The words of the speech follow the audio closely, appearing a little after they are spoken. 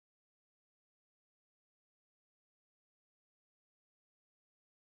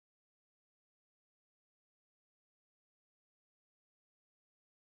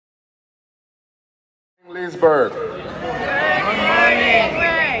Leesburg.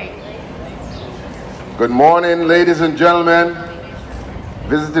 Good morning, ladies and gentlemen,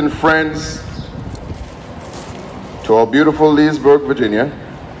 visiting friends to our beautiful Leesburg, Virginia,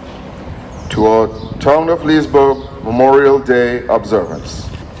 to our town of Leesburg Memorial Day Observance.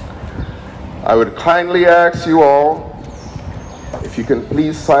 I would kindly ask you all if you can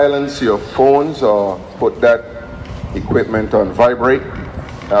please silence your phones or put that equipment on vibrate.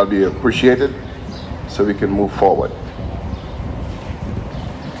 That'll be appreciated so we can move forward.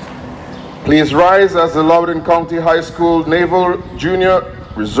 Please rise as the Loudoun County High School Naval Junior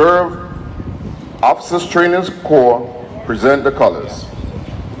Reserve Officers Training Corps present the colors.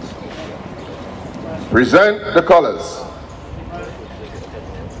 Present the colors.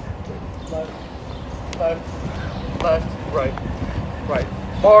 Left, right, right.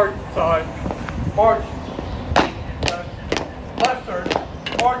 March, side, march. Left turn,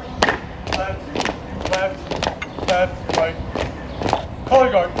 march. Left, right. Color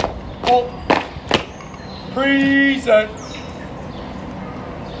guard, hold. Present.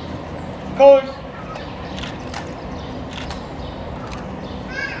 Colors.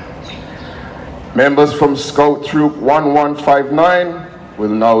 Members from Scout Troop 1159 will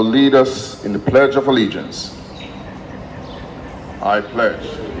now lead us in the Pledge of Allegiance. I pledge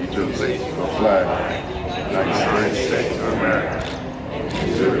allegiance to the flag of the United States of America,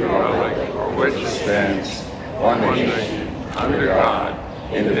 to the republic for which it stands, one nation, under God,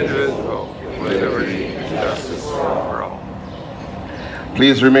 indivisible, with liberty and justice for all.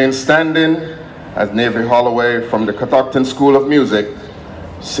 Please remain standing as Navy Holloway from the Catoctin School of Music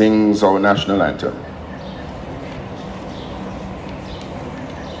sings our national anthem.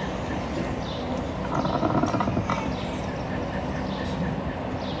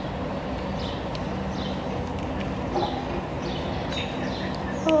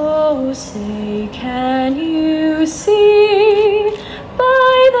 Oh, say, can you see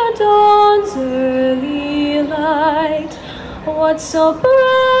by the dawn's early light what so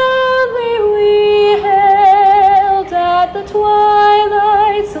proudly we hailed at the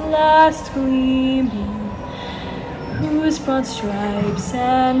twilight's last gleaming, whose broad stripes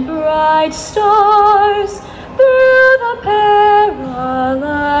and bright stars through the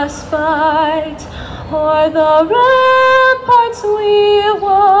perilous fight o'er the ramparts we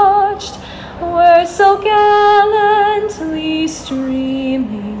watched were so gallantly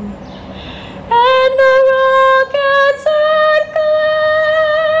streaming, and the rockets had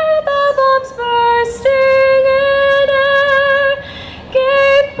glared, the bombs bursting in air,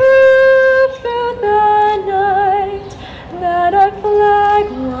 gave proof through the night that our flag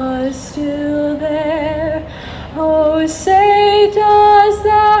was still there. Oh, say, does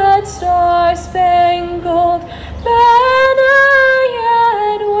that star-spangled banner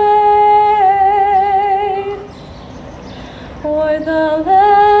yet wave o'er the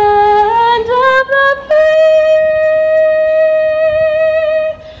land of the free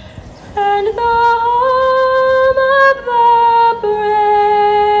and the home of the brave?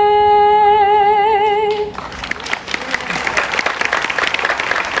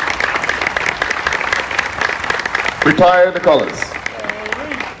 Retire the colors.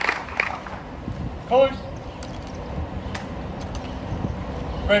 Colors.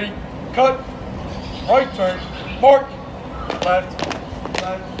 Ready, cut. Right turn, march. Left,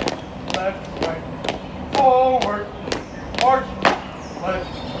 right. Forward, march. Left,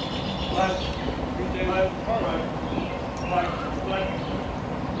 right.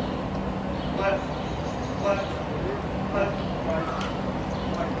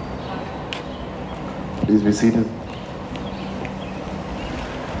 Right. Please be seated.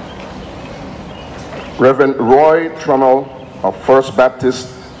 Reverend Roy Trummell of First Baptist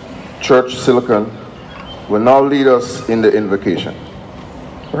Church Silicon will now lead us in the invocation.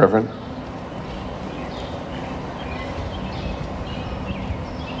 Reverend.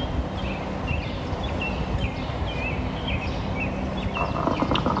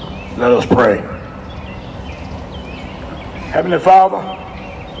 Let us pray. Heavenly Father,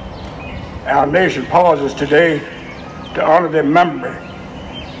 our nation pauses today to honor the memory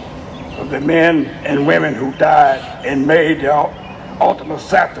of the men and women who died and made the ultimate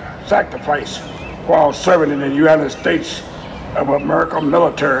sacrifice while serving in the United States of America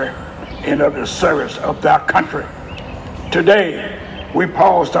military and of the service of their country. Today, we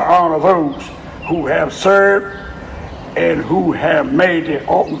pause to honor those who have served and who have made the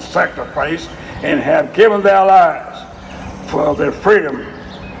ultimate sacrifice and have given their lives for the freedom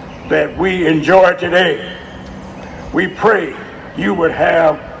that we enjoy today. We pray you would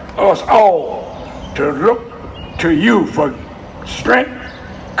have us all to look to you for strength,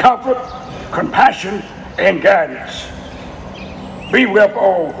 comfort, compassion, and guidance be with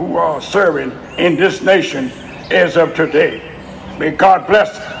all who are serving in this nation as of today. May God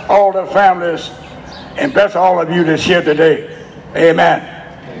bless all the families and bless all of you that's here today. Amen.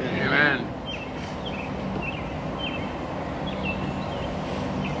 Amen.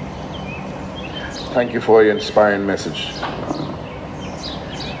 Thank you for your inspiring message.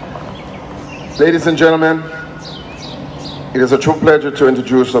 Ladies and gentlemen, it is a true pleasure to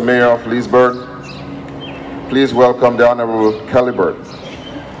introduce the Mayor of Leesburg. Please welcome the Honorable Kelly Bird.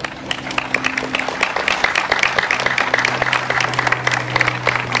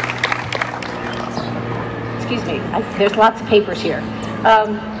 Excuse me, there's lots of papers here.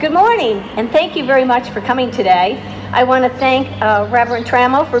 Good morning, and thank you very much for coming today. I want to thank Reverend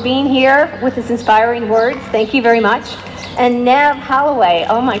Trammell for being here with his inspiring words. Thank you very much. And Nev Holloway,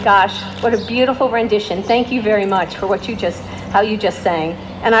 oh my gosh, what a beautiful rendition. Thank you very much for how you just sang.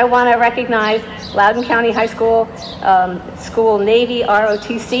 And I want to recognize Loudoun County High School, School Navy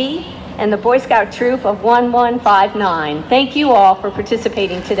ROTC, and the Boy Scout Troop of 1159. Thank you all for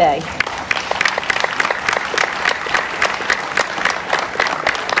participating today.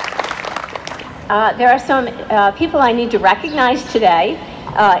 There are some people I need to recognize today,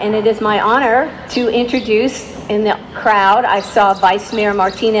 and it is my honor to introduce in the crowd. I saw Vice Mayor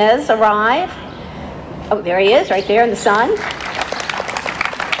Martinez arrive. Oh, there he is, right there in the sun.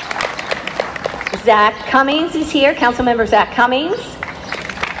 Zach Cummings is here, Councilmember Zach Cummings,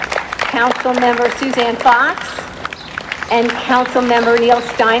 Councilmember Suzanne Fox, and Councilmember Neil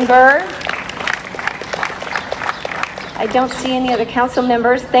Steinberg. I don't see any other council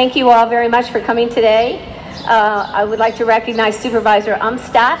members. Thank you all very much for coming today. I would like to recognize Supervisor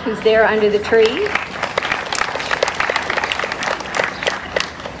Umstadt, who's there under the tree.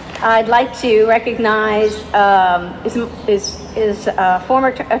 I'd like to recognize, is former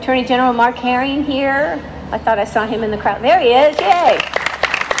Attorney General Mark Herring here? I thought I saw him in the crowd. There he is, yay!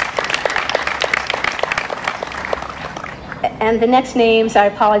 And the next names, I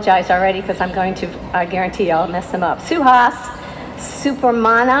apologize already because I'm going to, I guarantee I'll mess them up. Suhas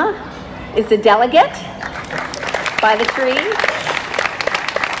Supermana is the delegate by the tree.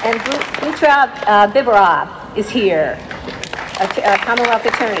 And Butrab Bibarab is here, a Commonwealth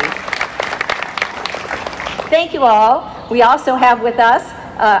attorney. Thank you all. We also have with us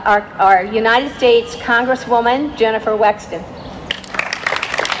our United States Congresswoman, Jennifer Wexton.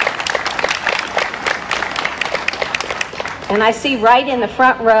 And I see right in the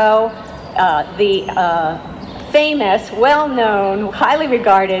front row the famous, well-known, highly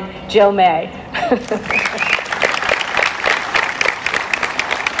regarded Joe May.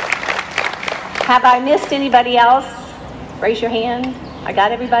 Have I missed anybody else? Raise your hand. I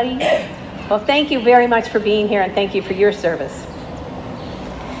got everybody? Well, thank you very much for being here, and thank you for your service.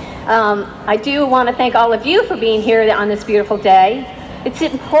 I do want to thank all of you for being here on this beautiful day. It's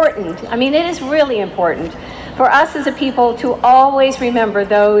important. I mean, it is really important for us as a people to always remember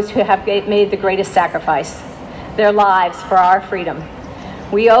those who have made the greatest sacrifice, their lives for our freedom.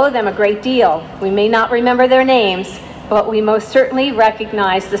 We owe them a great deal. We may not remember their names, but we most certainly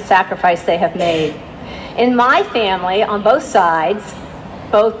recognize the sacrifice they have made. In my family, on both sides,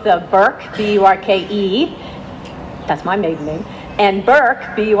 both the Burke, B-U-R-K-E, that's my maiden name, and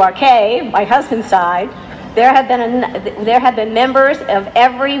Burke, B-U-R-K, my husband's side, there have been members of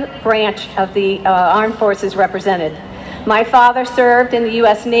every branch of the armed forces represented. My father served in the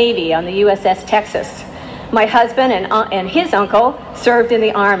U.S. Navy on the USS Texas. My husband and his uncle served in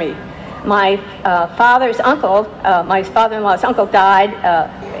the Army. My father's uncle, my father-in-law's uncle, died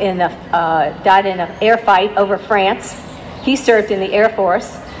in an air fight over France. He served in the Air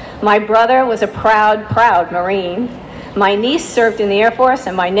Force. My brother was a proud Marine. My niece served in the Air Force,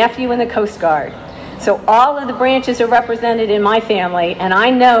 and my nephew in the Coast Guard. So all of the branches are represented in my family, and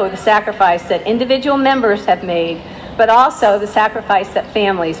I know the sacrifice that individual members have made, but also the sacrifice that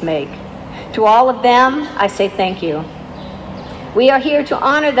families make. To all of them, I say thank you. We are here to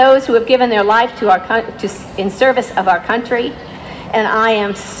honor those who have given their life in service of our country, and I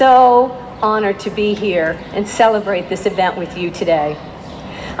am so honored to be here and celebrate this event with you today.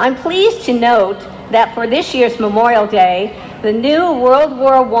 I'm pleased to note that for this year's Memorial Day, the new World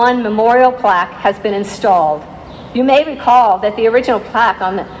War I memorial plaque has been installed. You may recall that the original plaque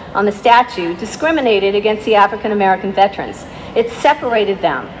on the statue discriminated against the African American veterans. It separated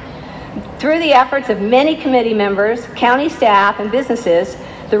them. Through the efforts of many committee members, county staff, and businesses,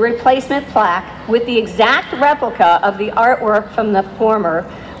 the replacement plaque with the exact replica of the artwork from the former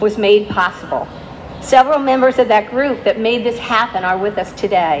was made possible. Several members of that group that made this happen are with us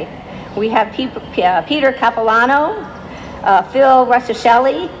today. We have Peter Capilano, Phil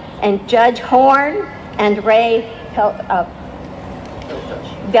Russichelli, and Judge Horn, and Ray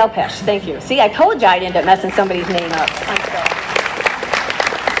Delpesh. Thank you. See, I told you I'd end up messing somebody's name up. I'm sorry.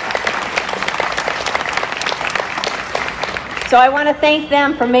 So I want to thank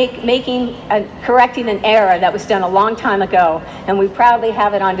them for correcting an error that was done a long time ago, and we proudly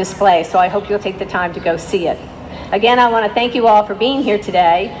have it on display, so I hope you'll take the time to go see it. Again, I want to thank you all for being here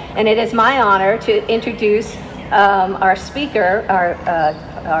today, and it is my honor to introduce our speaker,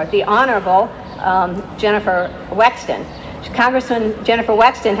 the Honorable Jennifer Wexton. Congresswoman Jennifer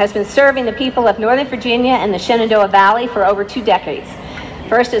Wexton has been serving the people of Northern Virginia and the Shenandoah Valley for over 2 decades.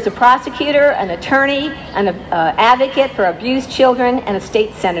 First as a prosecutor, an attorney, an advocate for abused children, and a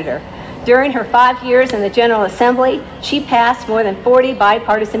state senator. During her 5 years in the General Assembly, she passed more than 40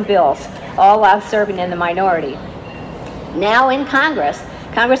 bipartisan bills, all while serving in the minority. Now in Congress,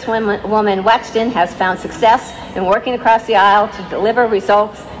 Congresswoman Wexton has found success in working across the aisle to deliver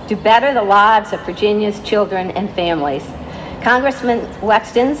results to better the lives of Virginia's children and families. Congressman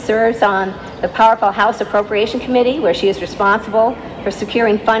Wexton serves on the powerful House Appropriation Committee, where she is responsible for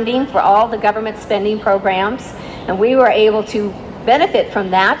securing funding for all the government spending programs, and we were able to benefit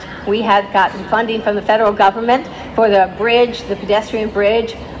from that. We had gotten funding from the federal government for the bridge, the pedestrian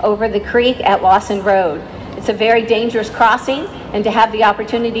bridge over the creek at Lawson Road. It's a very dangerous crossing, and to have the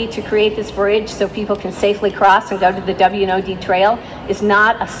opportunity to create this bridge so people can safely cross and go to the W&OD trail is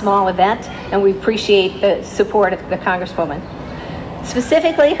not a small event, and we appreciate the support of the Congresswoman.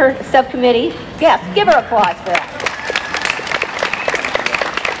 Specifically, her subcommittee, yes, give her applause for that.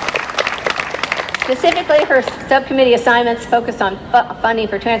 Specifically, her subcommittee assignments focus on funding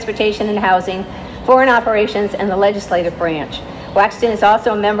for transportation and housing, foreign operations, and the legislative branch. Wexton is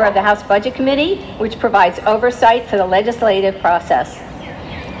also a member of the House Budget Committee, which provides oversight for the legislative process.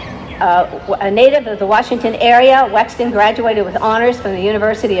 A native of the Washington area, Wexton graduated with honors from the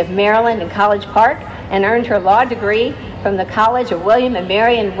University of Maryland in College Park and earned her law degree from the College of William and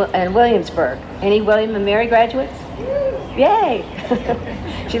Mary in Williamsburg. Any William and Mary graduates? Yay!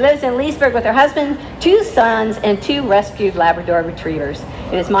 She lives in Leesburg with her husband, 2 sons, and 2 rescued Labrador retrievers.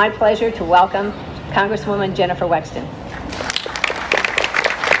 It is my pleasure to welcome Congresswoman Jennifer Wexton.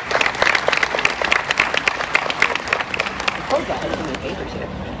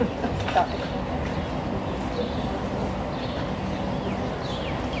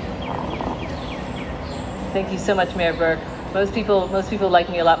 Thank you so much, Mayor Burke. Most people like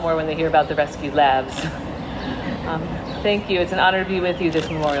me a lot more when they hear about the rescued labs. Thank you. It's an honor to be with you this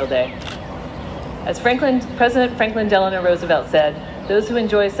Memorial Day. As President Franklin Delano Roosevelt said, those who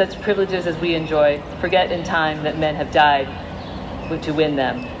enjoy such privileges as we enjoy forget in time that men have died to win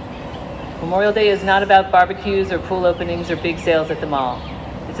them. Memorial Day is not about barbecues or pool openings or big sales at the mall.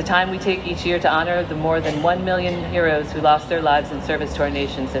 It's a time we take each year to honor the more than 1 million heroes who lost their lives in service to our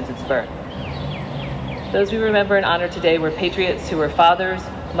nation since its birth. Those we remember and honor today were patriots who were fathers,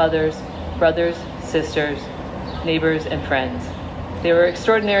 mothers, brothers, sisters, neighbors, and friends. They were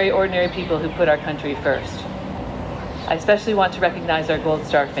extraordinary, ordinary people who put our country first. I especially want to recognize our Gold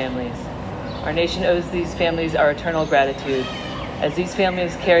Star families. Our nation owes these families our eternal gratitude. As these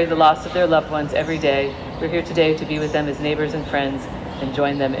families carry the loss of their loved ones every day, we're here today to be with them as neighbors and friends and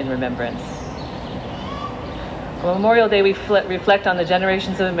join them in remembrance. On Memorial Day, we reflect on the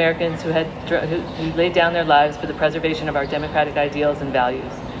generations of Americans who laid down their lives for the preservation of our democratic ideals and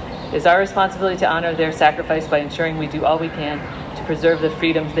values. It is our responsibility to honor their sacrifice by ensuring we do all we can to preserve the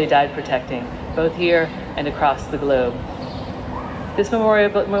freedoms they died protecting, both here and across the globe. This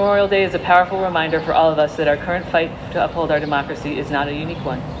Memorial Day is a powerful reminder for all of us that our current fight to uphold our democracy is not a unique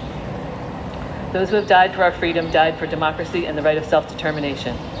one. Those who have died for our freedom died for democracy and the right of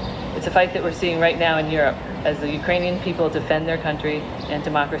self-determination. It's a fight that we're seeing right now in Europe as the Ukrainian people defend their country and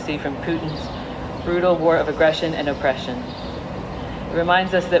democracy from Putin's brutal war of aggression and oppression. It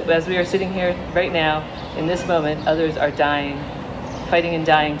reminds us that as we are sitting here right now, in this moment, others are dying, fighting and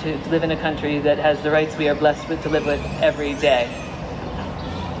dying to live in a country that has the rights we are blessed with to live with every day.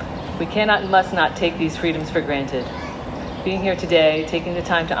 We cannot and must not take these freedoms for granted. Being here today, taking the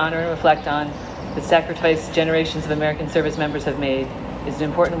time to honor and reflect on the sacrifice generations of American service members have made is an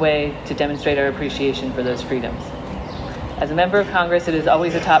important way to demonstrate our appreciation for those freedoms. As a member of Congress, it is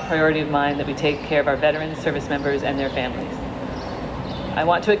always a top priority of mine that we take care of our veterans, service members, and their families. I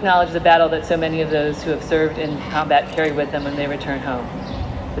want to acknowledge the battle that so many of those who have served in combat carry with them when they return home.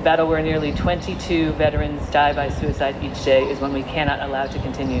 The battle where nearly 22 veterans die by suicide each day is one we cannot allow to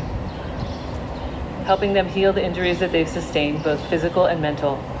continue. Helping them heal the injuries that they've sustained, both physical and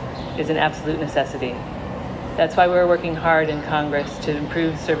mental, is an absolute necessity. That's why we're working hard in Congress to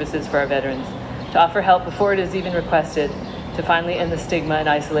improve services for our veterans, to offer help before it is even requested, to finally end the stigma and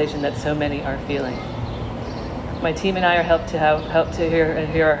isolation that so many are feeling. My team and I are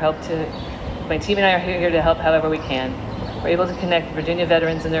My team and I are here to help however we can. We're able to connect Virginia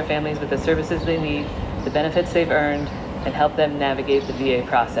veterans and their families with the services they need, the benefits they've earned, and help them navigate the VA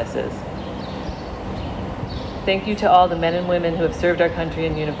processes. Thank you to all the men and women who have served our country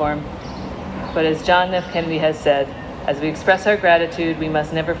in uniform. But as John F. Kennedy has said, as we express our gratitude, we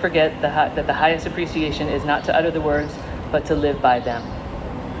must never forget that the highest appreciation is not to utter the words, but to live by them.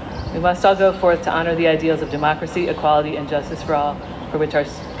 We must all go forth to honor the ideals of democracy, equality, and justice for all, for which our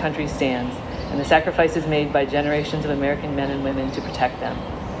country stands, and the sacrifices made by generations of American men and women to protect them.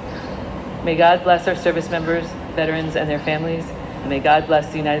 May God bless our service members, veterans, and their families, and may God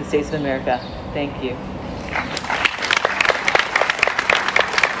bless the United States of America. Thank you.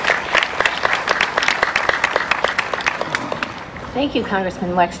 Thank you,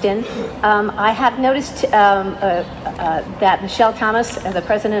 Congressman Lexton. I have noticed that Michelle Thomas, the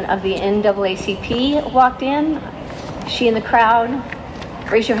president of the NAACP, walked in. Is she in the crowd?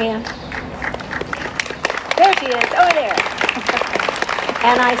 Raise your hand. There she is, over there.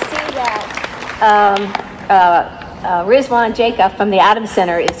 And I see that Rizwan Jacob from the Adams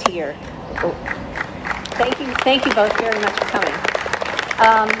Center is here. Thank you both very much for coming.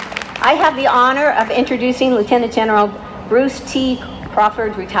 I have the honor of introducing Lieutenant General Bruce T.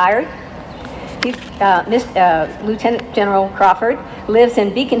 Crawford, retired. Lieutenant General Crawford lives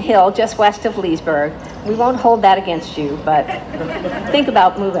in Beacon Hill, just west of Leesburg. We won't hold that against you, but think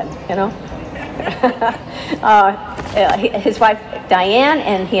about moving, you know. His wife Diane,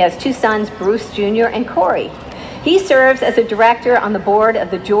 and he has two sons, Bruce Jr. and Corey. He serves as a director on the board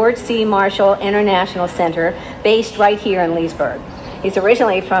of the George C. Marshall International Center, based right here in Leesburg. He's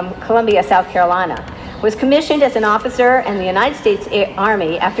originally from Columbia, South Carolina. Was commissioned as an officer in the United States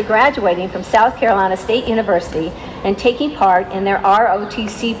Army after graduating from South Carolina State University and taking part in their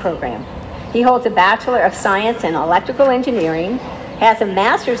ROTC program. He holds a Bachelor of Science in Electrical Engineering, has a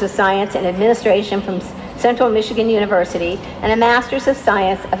Master's of Science in Administration from Central Michigan University, and a Master's of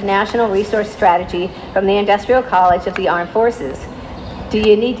Science of National Resource Strategy from the Industrial College of the Armed Forces. Do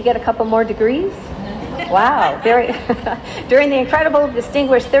you need to get a couple more degrees? Wow, during the incredible,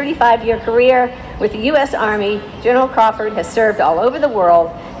 distinguished 35-year career with the U.S. Army, General Crawford has served all over the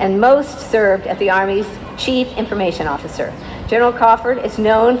world and most served as the Army's Chief Information Officer. General Crawford is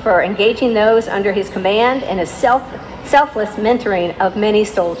known for engaging those under his command and his selfless mentoring of many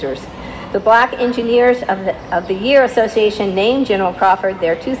soldiers. The Black Engineers of the Year Association named General Crawford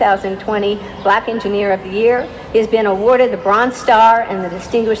their 2020 Black Engineer of the Year. He has been awarded the Bronze Star and the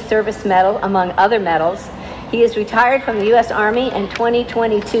Distinguished Service Medal, among other medals. He is retired from the U.S. Army in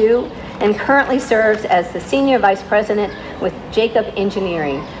 2022 and currently serves as the Senior Vice President with Jacob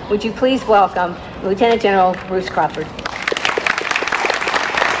Engineering. Would you please welcome Lieutenant General Bruce Crawford.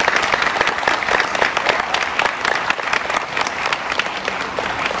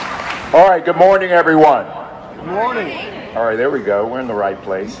 All right, good morning, everyone. Good morning. All right, there we go. We're in the right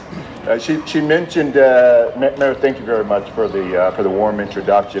place. She mentioned, Mayor, thank you very much for the warm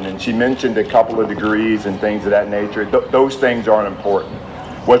introduction. And she mentioned a couple of degrees and things of that nature. Those things aren't important.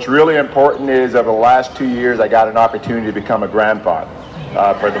 What's really important is over the last 2 years, I got an opportunity to become a grandfather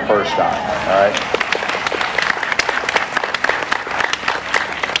for the first time. All right.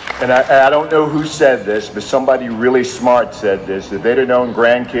 And I don't know who said this, but somebody really smart said this. If they'd have known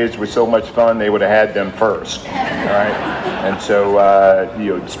grandkids were so much fun, they would have had them first. All right? And so,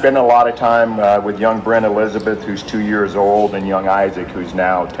 spend a lot of time with young Brent Elizabeth, who's 2 years old, and young Isaac, who's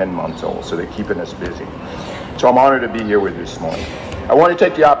now 10 months old. So they're keeping us busy. So I'm honored to be here with you this morning. I want to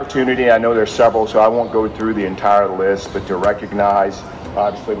take the opportunity, I know there's several, so I won't go through the entire list, but to recognize,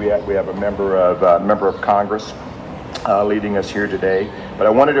 obviously we have a member of Congress leading us here today. But I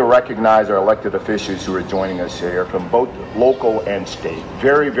wanted to recognize our elected officials who are joining us here from both local and state.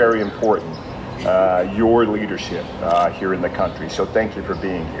 Very, very important, your leadership here in the country. So thank you for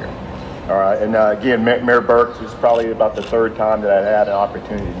being here. All right, and again, Mayor Burks, this is probably about the third time that I've had an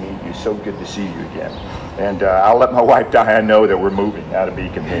opportunity to meet you. So good to see you again. And I'll let my wife Diane know that we're moving out of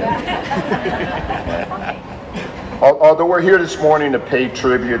Beacon Hill. Although we're here this morning to pay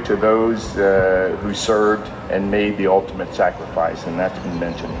tribute to those who served and made the ultimate sacrifice, and that's been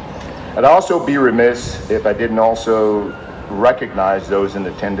mentioned. I'd also be remiss if I didn't also recognize those in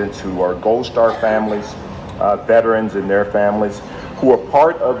attendance who are Gold Star families, veterans and their families, who are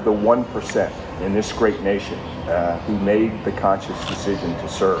part of the 1% in this great nation who made the conscious decision to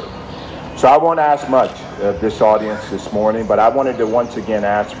serve. So I won't ask much of this audience this morning, but I wanted to once again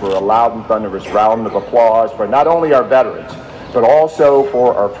ask for a loud and thunderous round of applause for not only our veterans, but also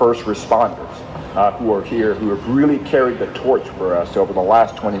for our first responders who are here, who have really carried the torch for us over the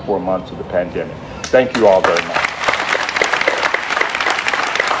last 24 months of the pandemic. Thank you all very much.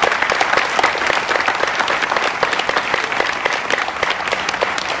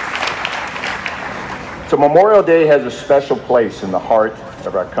 So Memorial Day has a special place in the heart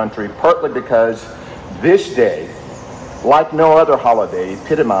of our country, partly because this day, like no other holiday,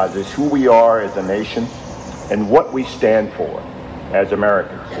 epitomizes who we are as a nation and what we stand for as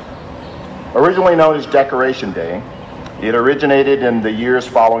Americans. Originally known as Decoration Day, it originated in the years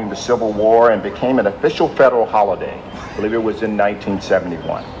following the Civil War and became an official federal holiday. I believe it was in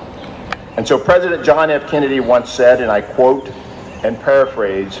 1971. And so President John F. Kennedy once said, and I quote and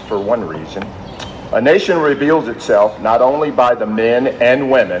paraphrase for one reason, "A nation reveals itself not only by the men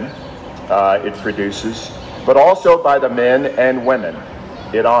and women it produces, but also by the men and women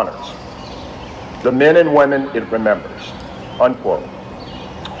it honors. The men and women it remembers," unquote.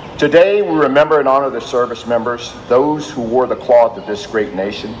 Today, we remember and honor the service members, those who wore the cloth of this great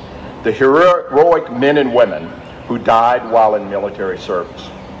nation, the heroic men and women who died while in military service.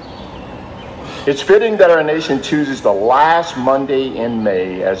 It's fitting that our nation chooses the last Monday in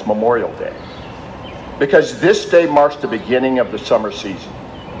May as Memorial Day, because this day marks the beginning of the summer season.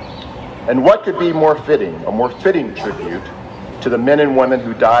 And what could be more fitting, a more fitting tribute to the men and women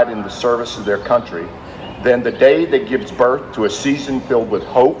who died in the service of their country than the day that gives birth to a season filled with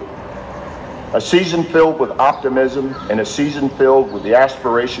hope, a season filled with optimism, and a season filled with the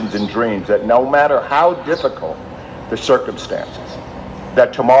aspirations and dreams that no matter how difficult the circumstances,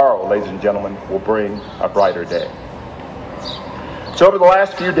 that tomorrow, ladies and gentlemen, will bring a brighter day. So over the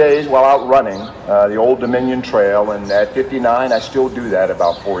last few days while out running the Old Dominion Trail, and at 59 I still do that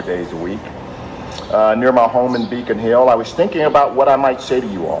about 4 days a week, near my home in Beacon Hill, I was thinking about what I might say to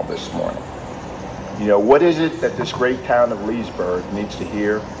you all this morning. You know, what is it that this great town of Leesburg needs to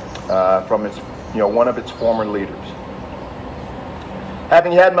hear from its, one of its former leaders?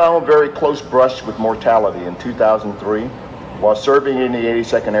 Having had my own very close brush with mortality in 2003, while serving in the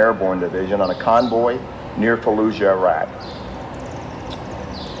 82nd Airborne Division on a convoy near Fallujah, Iraq.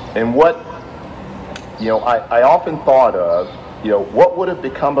 And what, I often thought of, what would have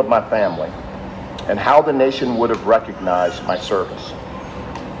become of my family and how the nation would have recognized my service.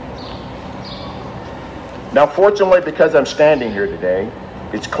 Now, fortunately, because I'm standing here today,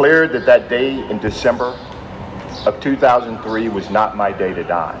 it's clear that that day in December of 2003 was not my day to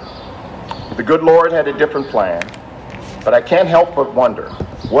die. The good Lord had a different plan, but I can't help but wonder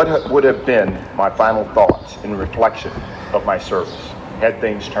what would have been my final thoughts in reflection of my service had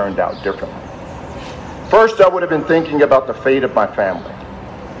things turned out differently. First, I would have been thinking about the fate of my family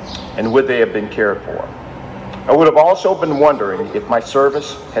and would they have been cared for. I would have also been wondering if my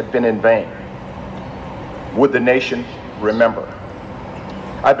service had been in vain. Would the nation remember?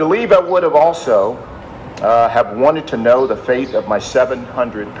 I believe I would have also have wanted to know the fate of my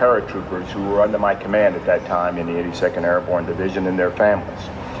 700 paratroopers who were under my command at that time in the 82nd Airborne Division and their families.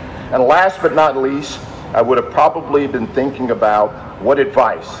 And last but not least, I would have probably been thinking about what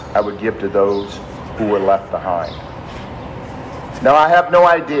advice I would give to those who were left behind. Now, I have no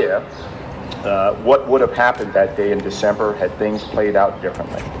idea what would have happened that day in December had things played out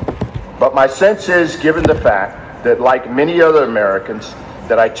differently. But my sense is, given the fact that like many other Americans,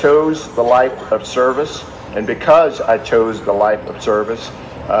 that I chose the life of service, and because I chose the life of service,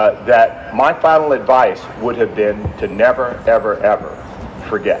 that my final advice would have been to never, ever, ever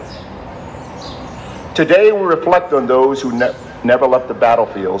forget. Today we reflect on those who never left the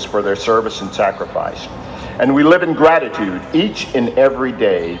battlefields for their service and sacrifice. And we live in gratitude each and every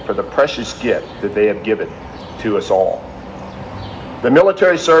day for the precious gift that they have given to us all. The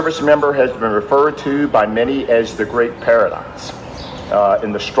military service member has been referred to by many as the great paradox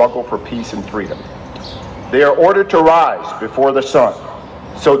in the struggle for peace and freedom. They are ordered to rise before the sun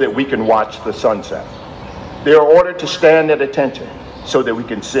so that we can watch the sunset. They are ordered to stand at attention so that we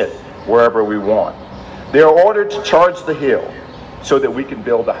can sit wherever we want. They are ordered to charge the hill so that we can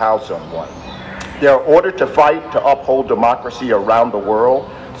build a house on one. They are ordered to fight to uphold democracy around the world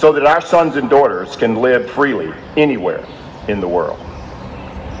so that our sons and daughters can live freely anywhere in the world.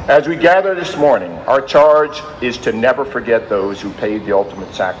 As we gather this morning, our charge is to never forget those who paid the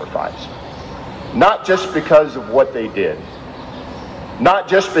ultimate sacrifice. Not just because of what they did, not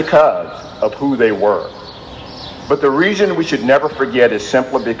just because of who they were, but the reason we should never forget is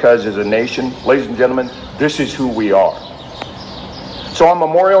simply because as a nation, ladies and gentlemen, this is who we are. So on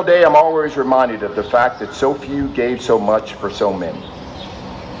Memorial Day, I'm always reminded of the fact that so few gave so much for so many.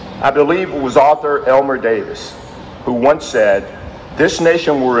 I believe it was author Elmer Davis who once said, "This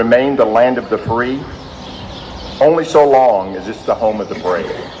nation will remain the land of the free only so long as it's the home of the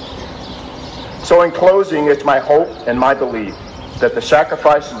brave." So in closing, it's my hope and my belief that the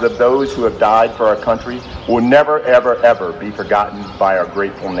sacrifices of those who have died for our country will never, ever, ever be forgotten by our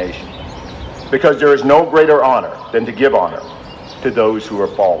grateful nation. Because there is no greater honor than to give honor to those who are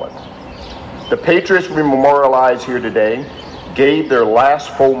fallen. The patriots we memorialize here today gave their last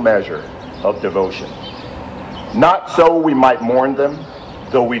full measure of devotion. Not so we might mourn them,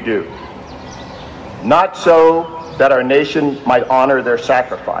 though we do. Not so that our nation might honor their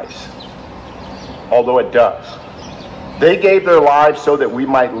sacrifice, although it does. They gave their lives so that we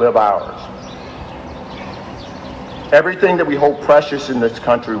might live ours. Everything that we hold precious in this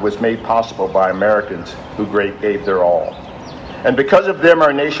country was made possible by Americans who gave their all. And because of them,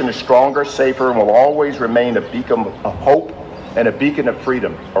 our nation is stronger, safer, and will always remain a beacon of hope and a beacon of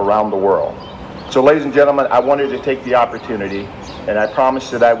freedom around the world. So, ladies and gentlemen, I wanted to take the opportunity, and I promised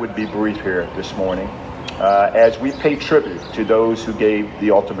that I would be brief here this morning, as we pay tribute to those who gave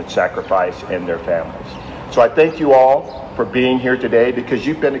the ultimate sacrifice and their families. So I thank you all for being here today, because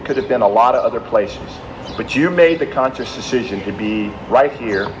it could have been a lot of other places, but you made the conscious decision to be right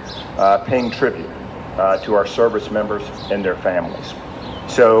here paying tribute to our service members and their families.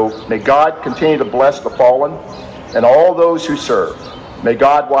 So may God continue to bless the fallen and all those who serve. May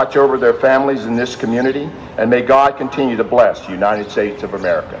God watch over their families in this community, and may God continue to bless the United States of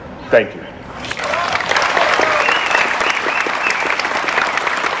America. Thank you.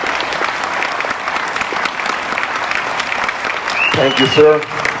 Thank you, sir.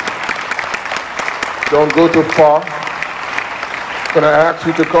 Don't go too far. I'm going to ask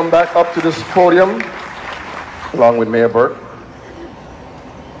you to come back up to this podium along with Mayor Burke.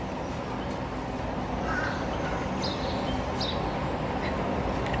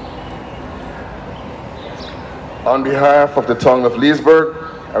 On behalf of the town of Leesburg,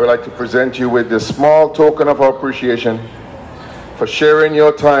 I would like to present you with this small token of our appreciation for sharing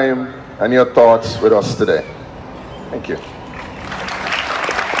your time and your thoughts with us today. Thank you.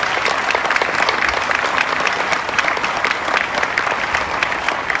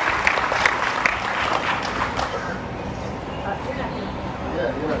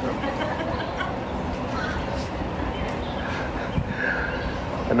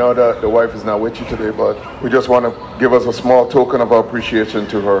 I know that the wife is not with you today, but we just want to give us a small token of our appreciation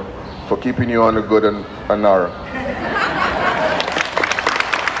to her for keeping you on the good and narrow.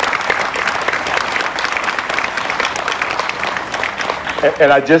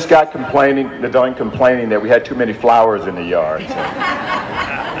 And I just got done complaining that we had too many flowers in the yard. So.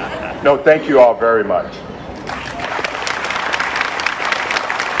 No, thank you all very much.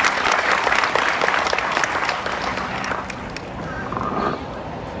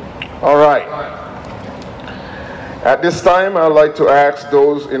 All right. At this time, I'd like to ask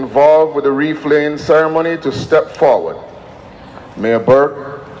those involved with the wreath laying ceremony to step forward. Mayor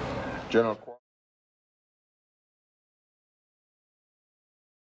Burke, General Crawford.